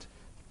recount it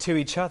to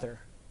each other.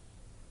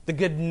 The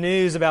good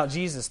news about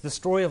Jesus, the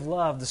story of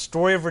love, the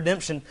story of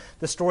redemption,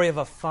 the story of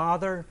a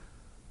father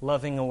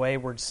loving a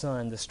wayward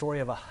son, the story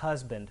of a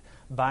husband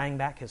buying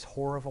back his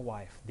whore of a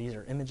wife. These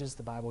are images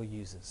the Bible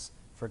uses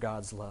for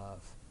God's love.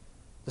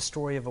 The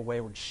story of a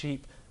wayward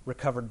sheep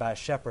recovered by a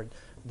shepherd,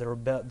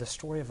 the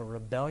story of a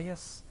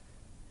rebellious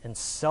and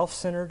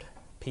self-centered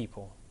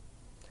people,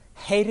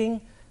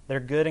 hating their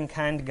good and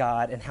kind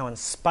God, and how in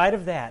spite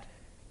of that,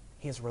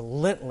 He is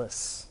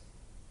relentless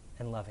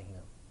in loving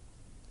them.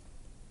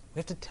 We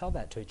have to tell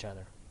that to each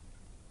other.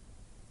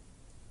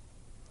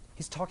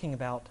 He's talking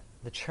about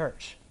the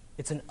church.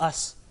 It's an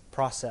us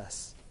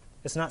process.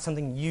 It's not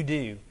something you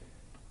do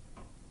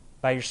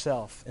by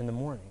yourself in the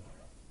morning.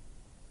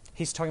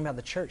 He's talking about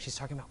the church. He's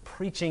talking about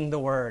preaching the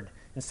word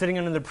and sitting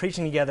under the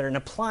preaching together and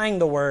applying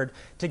the word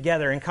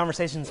together in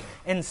conversations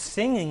and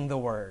singing the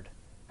word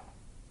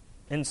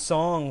in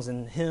songs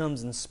and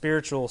hymns and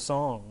spiritual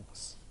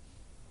songs.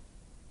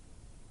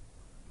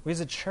 We as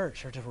a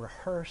church are to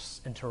rehearse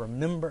and to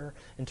remember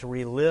and to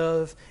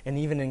relive and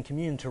even in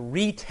communion to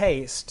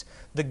retaste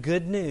the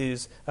good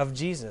news of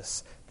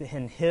Jesus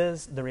and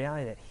the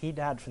reality that He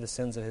died for the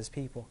sins of His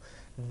people.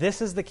 This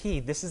is the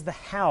key. This is the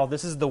how.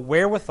 This is the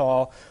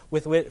wherewithal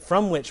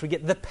from which we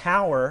get the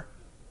power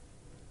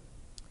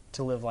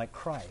to live like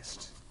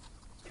Christ.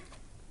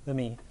 Let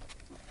me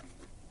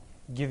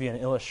give you an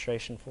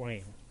illustration for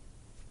you.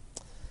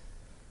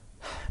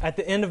 At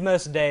the end of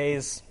most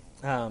days,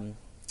 when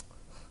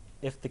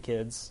the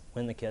kids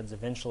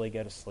eventually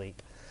go to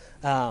sleep,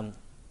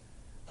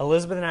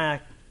 Elizabeth and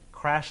I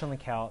crash on the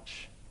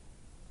couch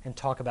and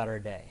talk about our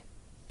day.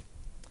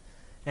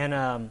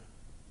 And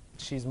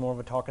she's more of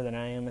a talker than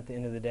I am at the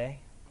end of the day.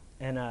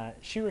 And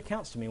she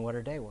recounts to me what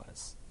her day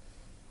was.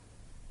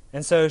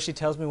 And so she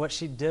tells me what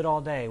she did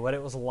all day, what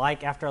it was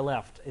like after I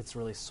left. It's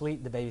really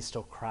sweet. The babies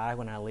still cry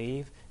when I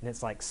leave. And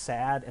it's like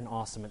sad and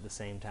awesome at the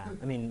same time.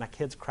 I mean, my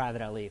kids cry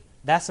that I leave.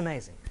 That's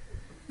amazing.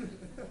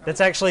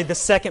 That's actually the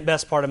second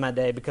best part of my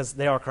day because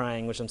they are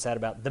crying, which I'm sad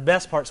about. The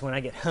best part's when I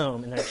get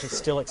home and they're actually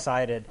still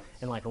excited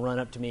and like run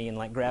up to me and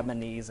like grab my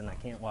knees and I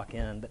can't walk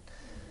in. But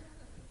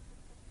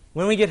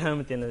when we get home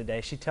at the end of the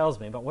day, she tells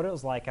me about what it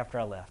was like after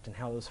I left and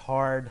how it was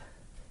hard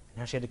and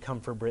how she had to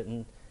comfort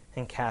Britton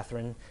and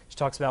Catherine. She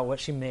talks about what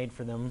she made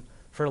for them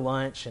for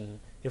lunch and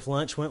if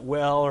lunch went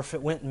well or if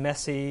it went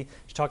messy.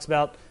 She talks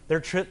about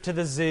their trip to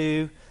the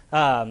zoo.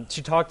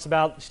 She tells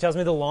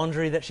me the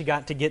laundry that she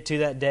got to get to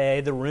that day,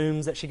 the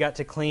rooms that she got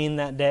to clean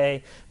that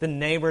day, the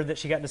neighbor that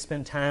she got to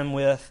spend time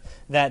with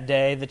that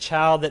day, the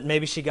child that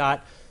maybe she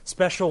got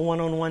special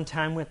one-on-one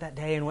time with that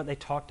day and what they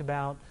talked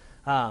about.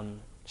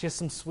 She has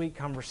some sweet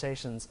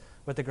conversations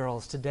with the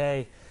girls.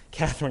 Today,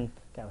 Catherine's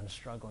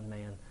struggling,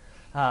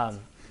 man.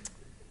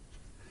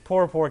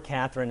 Poor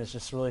Catherine is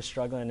just really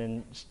struggling.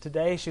 And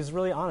today, she was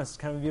really honest.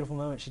 It's kind of a beautiful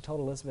moment. She told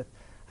Elizabeth,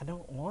 I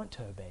don't want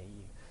to obey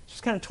you.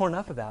 She's kind of torn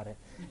up about it.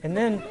 And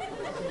then,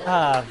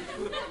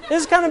 it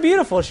was kind of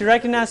beautiful. She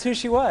recognized who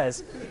she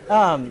was.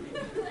 And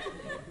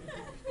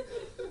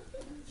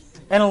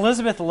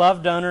Elizabeth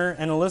loved Donor.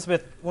 And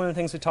Elizabeth, one of the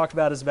things we talked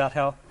about is about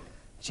how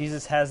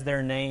Jesus has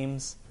their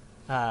names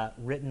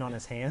written on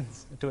his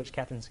hands. To which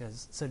Catherine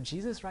goes, so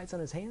Jesus writes on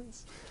his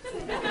hands?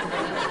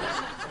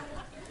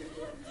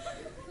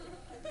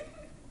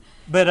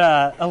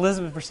 But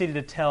Elizabeth proceeded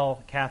to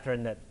tell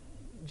Catherine that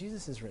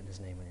Jesus has written his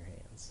name on your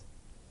hands.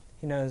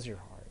 He knows your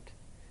heart.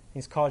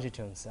 He's called you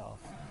to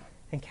himself.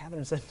 And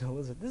Catherine said to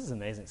Elizabeth, this is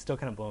amazing. It's still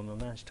kind of blowing my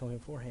mind. She told me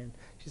beforehand.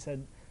 She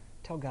said,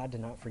 tell God to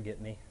not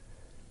forget me.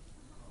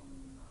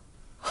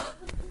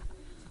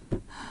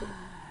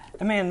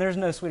 And man, there's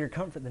no sweeter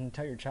comfort than to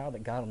tell your child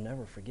that God will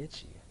never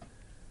forget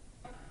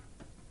you.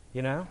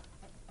 You know?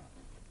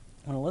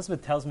 When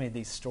Elizabeth tells me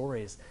these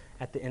stories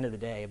at the end of the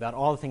day about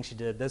all the things she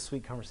did, those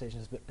sweet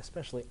conversations, but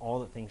especially all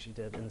the things she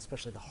did, and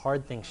especially the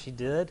hard things she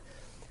did,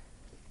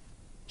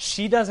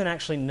 she doesn't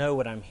actually know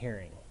what I'm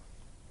hearing.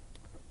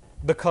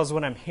 Because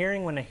what I'm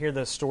hearing when I hear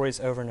those stories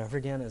over and over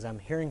again is I'm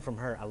hearing from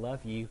her, I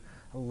love you,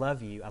 I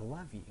love you, I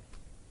love you.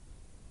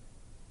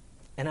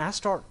 And I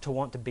start to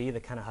want to be the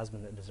kind of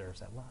husband that deserves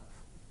that love.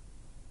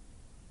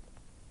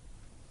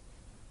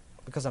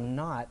 Because I'm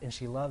not, and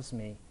she loves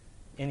me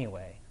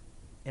anyway.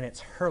 And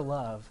it's her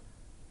love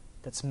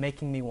that's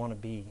making me want to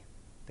be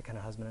the kind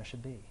of husband I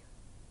should be.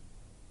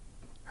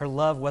 Her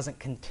love wasn't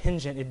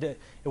contingent. It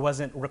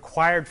wasn't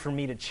required for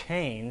me to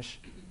change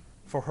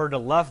for her to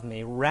love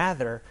me.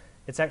 Rather,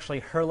 it's actually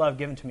her love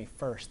given to me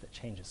first that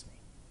changes me.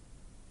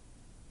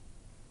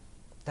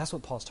 That's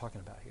what Paul's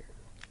talking about here.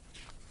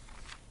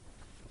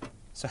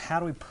 So how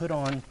do we put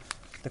on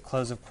the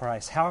clothes of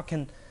Christ? How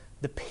can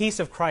the peace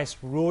of Christ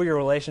rule your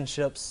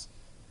relationships?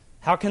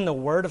 How can the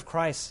word of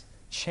Christ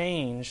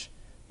change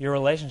your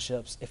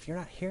relationships if you're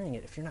not hearing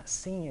it, if you're not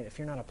seeing it, if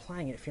you're not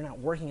applying it, if you're not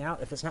working out,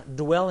 if it's not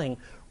dwelling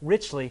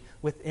richly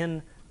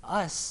within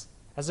us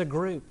as a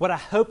group? What I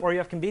hope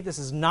RUF can be, this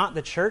is not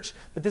the church,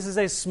 but this is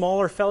a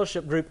smaller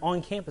fellowship group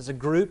on campus, a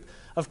group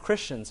of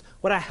Christians.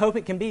 What I hope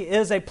it can be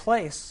is a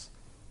place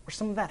where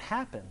some of that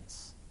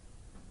happens,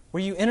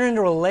 where you enter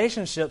into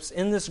relationships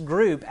in this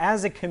group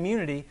as a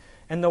community,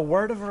 and the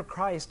word of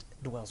Christ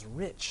dwells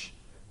rich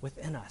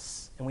within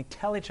us, and we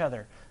tell each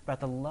other about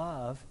the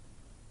love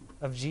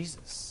of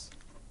Jesus.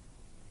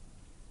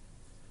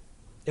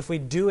 If we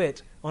do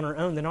it on our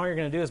own, then all you're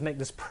going to do is make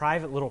this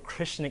private little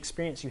Christian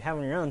experience you have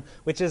on your own,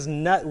 which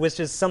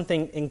is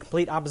something in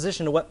complete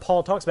opposition to what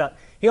Paul talks about.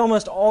 He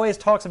almost always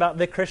talks about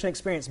the Christian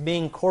experience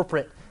being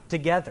corporate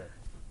together.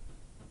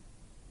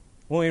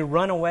 When we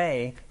run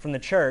away from the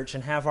church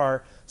and have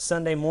our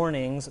Sunday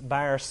mornings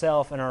by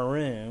ourselves in our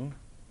room,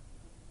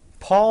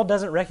 Paul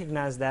doesn't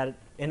recognize that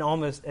in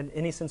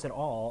any sense at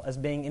all as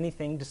being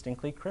anything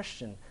distinctly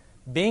Christian.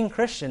 Being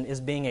Christian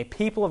is being a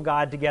people of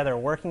God together,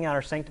 working out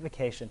our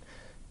sanctification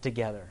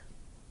together.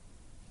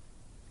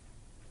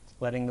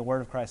 Letting the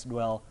word of Christ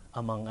dwell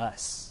among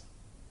us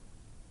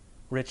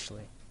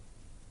richly.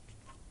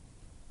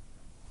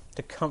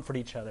 To comfort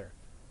each other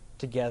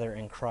together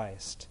in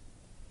Christ.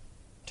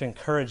 To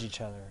encourage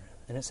each other.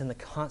 And it's in the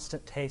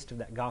constant taste of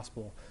that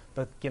gospel,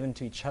 both given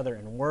to each other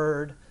in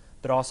word,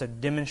 but also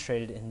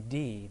demonstrated in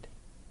deed.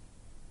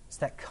 It's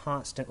that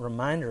constant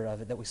reminder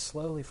of it that we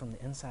slowly, from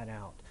the inside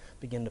out,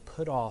 begin to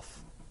put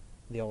off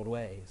the old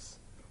ways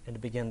and to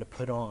begin to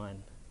put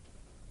on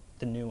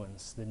the new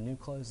ones, the new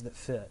clothes that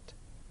fit.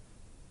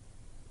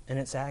 And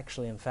it's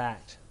actually, in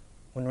fact,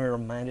 when we're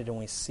reminded and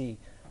we see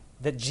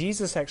that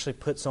Jesus actually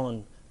puts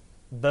on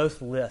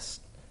both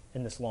lists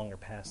in this longer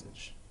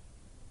passage.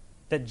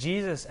 That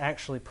Jesus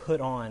actually put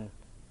on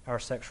our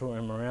sexual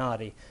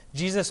immorality.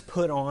 Jesus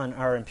put on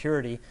our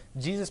impurity.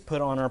 Jesus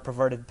put on our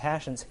perverted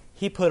passions.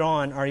 He put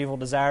on our evil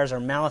desires, our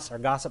malice, our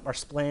gossip, our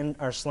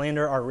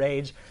slander, our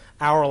rage,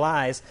 our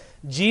lies.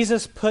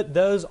 Jesus put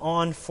those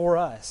on for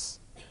us.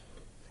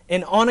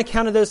 And on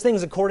account of those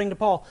things, according to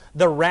Paul,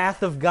 the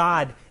wrath of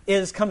God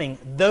is coming.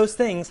 Those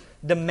things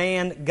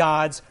demand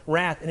God's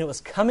wrath. And it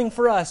was coming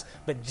for us,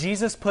 but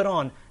Jesus put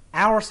on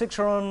our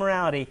sexual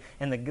immorality,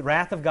 and the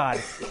wrath of God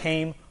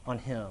came on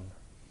him.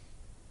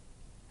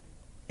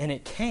 And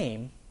it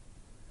came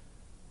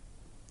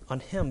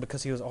on him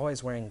because he was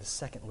always wearing the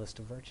second list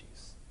of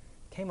virtues.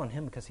 It came on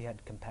him because he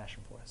had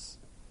compassion for us.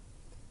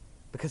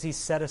 Because he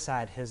set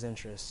aside his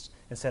interests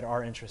and set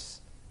our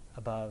interests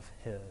above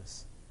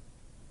his.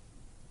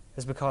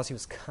 It's because he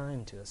was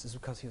kind to us. It's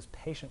because he was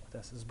patient with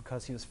us. It's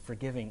because he was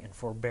forgiving and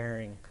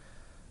forbearing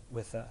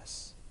with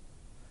us.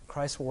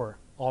 Christ wore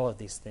all of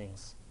these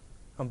things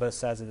on both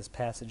sides of this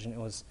passage, and it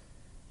was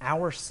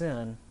our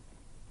sin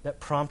that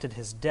prompted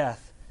his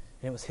death,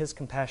 and it was his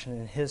compassion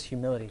and his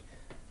humility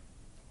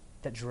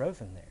that drove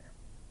him there.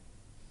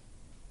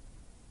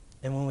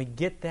 And when we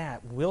get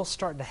that, we'll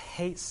start to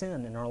hate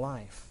sin in our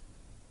life.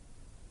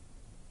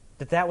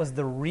 That was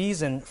the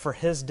reason for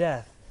his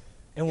death,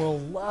 and we'll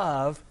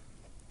love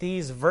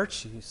these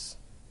virtues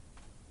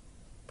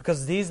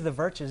because these are the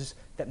virtues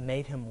that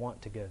made him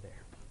want to go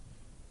there.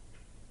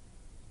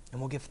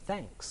 And we'll give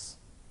thanks.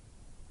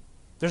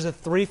 There's a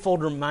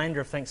threefold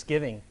reminder of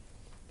thanksgiving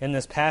in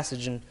this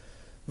passage. In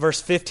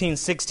verse 15,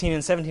 16,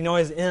 and 17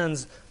 always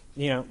ends,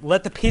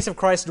 let the peace of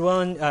Christ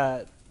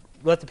let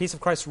the peace of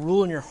Christ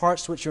rule in your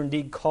hearts, to which you're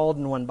indeed called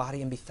in one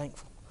body, and be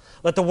thankful.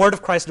 Let the word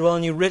of Christ dwell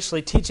in you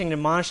richly, teaching and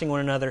admonishing one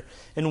another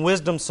in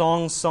wisdom,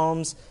 songs,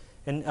 psalms,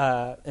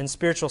 and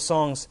spiritual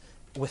songs,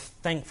 with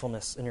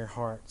thankfulness in your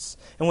hearts.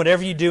 And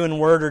whatever you do in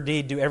word or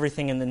deed, do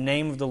everything in the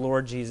name of the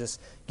Lord Jesus,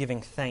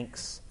 giving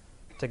thanks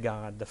to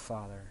God the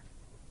Father.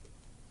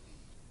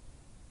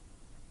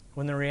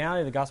 When the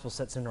reality of the gospel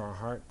sets into our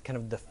heart, kind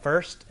of the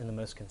first and the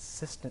most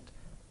consistent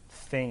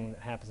thing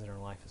that happens in our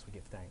life is we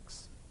give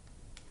thanks.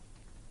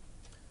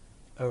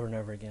 Over and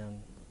over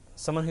again.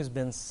 Someone who's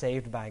been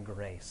saved by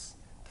grace,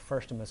 the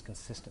first and most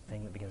consistent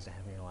thing that begins to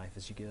happen in your life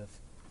is you give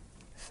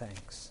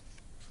thanks.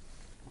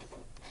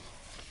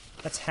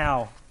 That's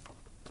how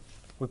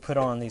we put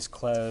on these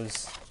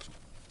clothes.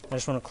 I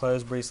just want to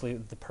close briefly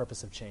with the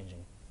purpose of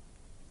changing.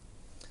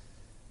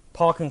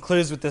 Paul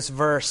concludes with this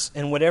verse,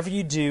 and whatever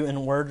you do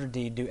in word or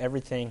deed, do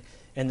everything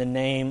in the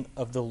name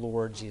of the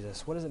Lord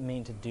Jesus. What does it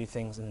mean to do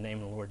things in the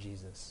name of the Lord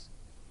Jesus?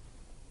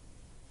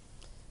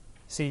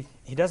 See,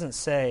 he doesn't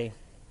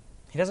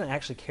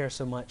actually care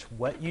so much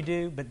what you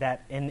do, but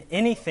that in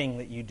anything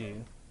that you do,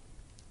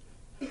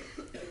 he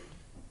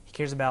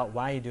cares about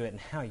why you do it and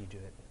how you do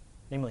it,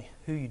 namely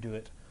who you do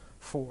it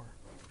for.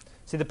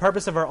 See, the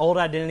purpose of our old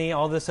identity,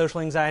 all the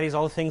social anxieties,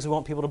 all the things we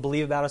want people to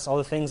believe about us, all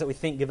the things that we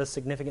think give us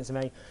significance and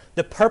value,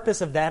 the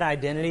purpose of that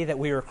identity that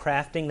we were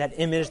crafting, that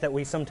image that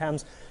we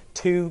sometimes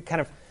too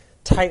kind of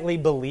tightly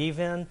believe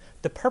in,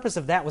 the purpose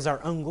of that was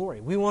our own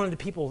glory. We wanted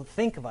people to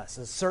think of us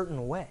a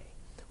certain way.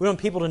 We want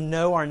people to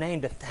know our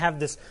name, to have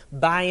this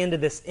buy into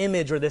this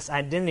image or this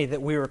identity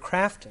that we were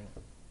crafting.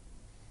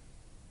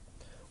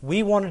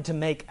 We wanted to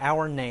make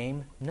our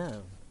name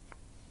known.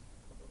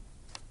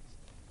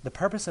 The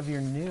purpose of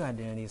your new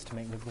identity is to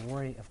make the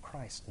glory of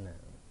Christ known.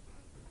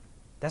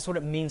 That's what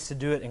it means to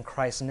do it in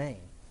Christ's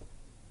name.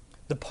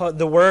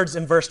 The words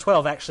in verse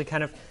 12 actually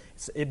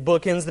it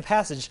bookends the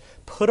passage.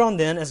 Put on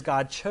then as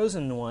God's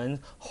chosen one,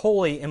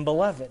 holy and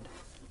beloved.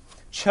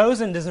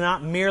 Chosen does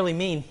not merely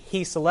mean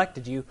he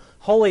selected you.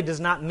 Holy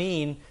does not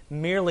mean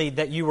merely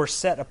that you were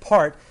set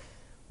apart.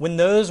 When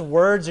those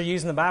words are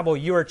used in the Bible,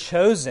 you are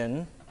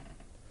chosen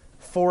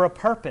for a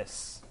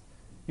purpose.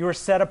 You are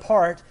set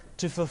apart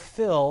to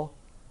fulfill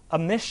a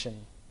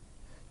mission.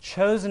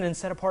 Chosen and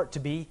set apart to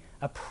be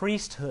a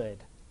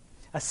priesthood,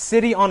 a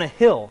city on a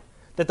hill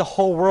that the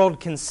whole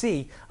world can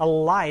see, a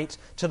light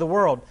to the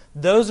world.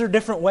 Those are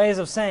different ways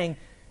of saying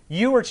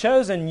you were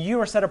chosen, you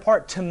are set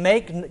apart to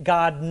make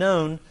God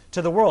known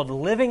to the world.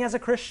 Living as a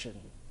Christian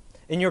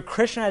in your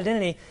Christian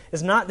identity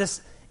is not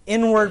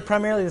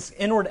primarily this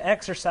inward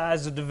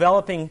exercise of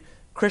developing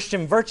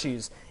Christian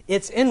virtues.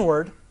 It's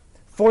inward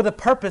for the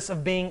purpose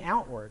of being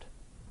outward.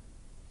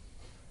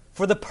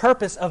 for the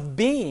purpose of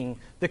being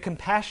the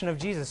compassion of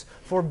Jesus,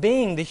 for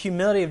being the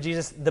humility of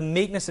Jesus, the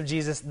meekness of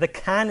Jesus, the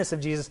kindness of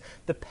Jesus,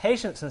 the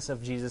patience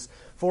of Jesus,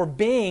 for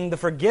being the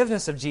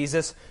forgiveness of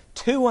Jesus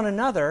to one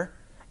another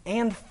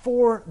and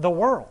for the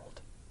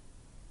world.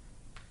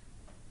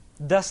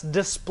 Thus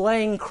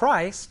displaying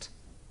Christ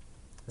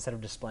instead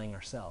of displaying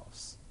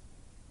ourselves.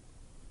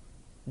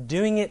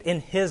 Doing it in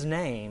His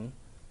name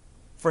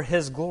for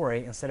His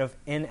glory instead of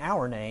in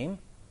our name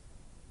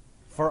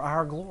for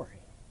our glory.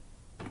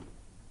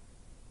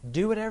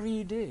 Do whatever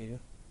you do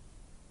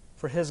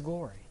for His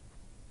glory.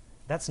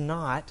 That's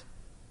not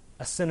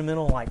a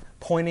sentimental,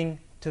 pointing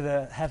to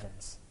the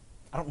heavens.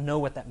 I don't know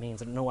what that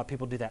means. I don't know why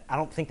people do that. I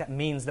don't think that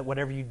means that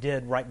whatever you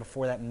did right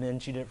before that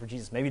meant you did it for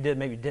Jesus. Maybe you did,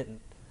 maybe you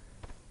didn't.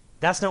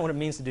 That's not what it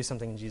means to do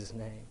something in Jesus'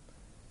 name.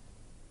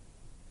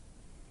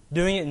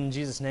 Doing it in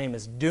Jesus' name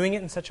is doing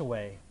it in such a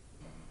way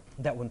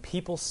that when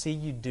people see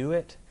you do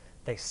it,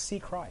 they see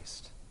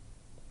Christ.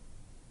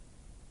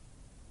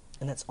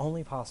 And that's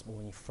only possible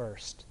when you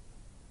first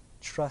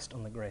trust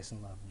on the grace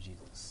and love of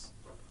Jesus.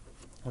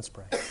 Let's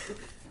pray.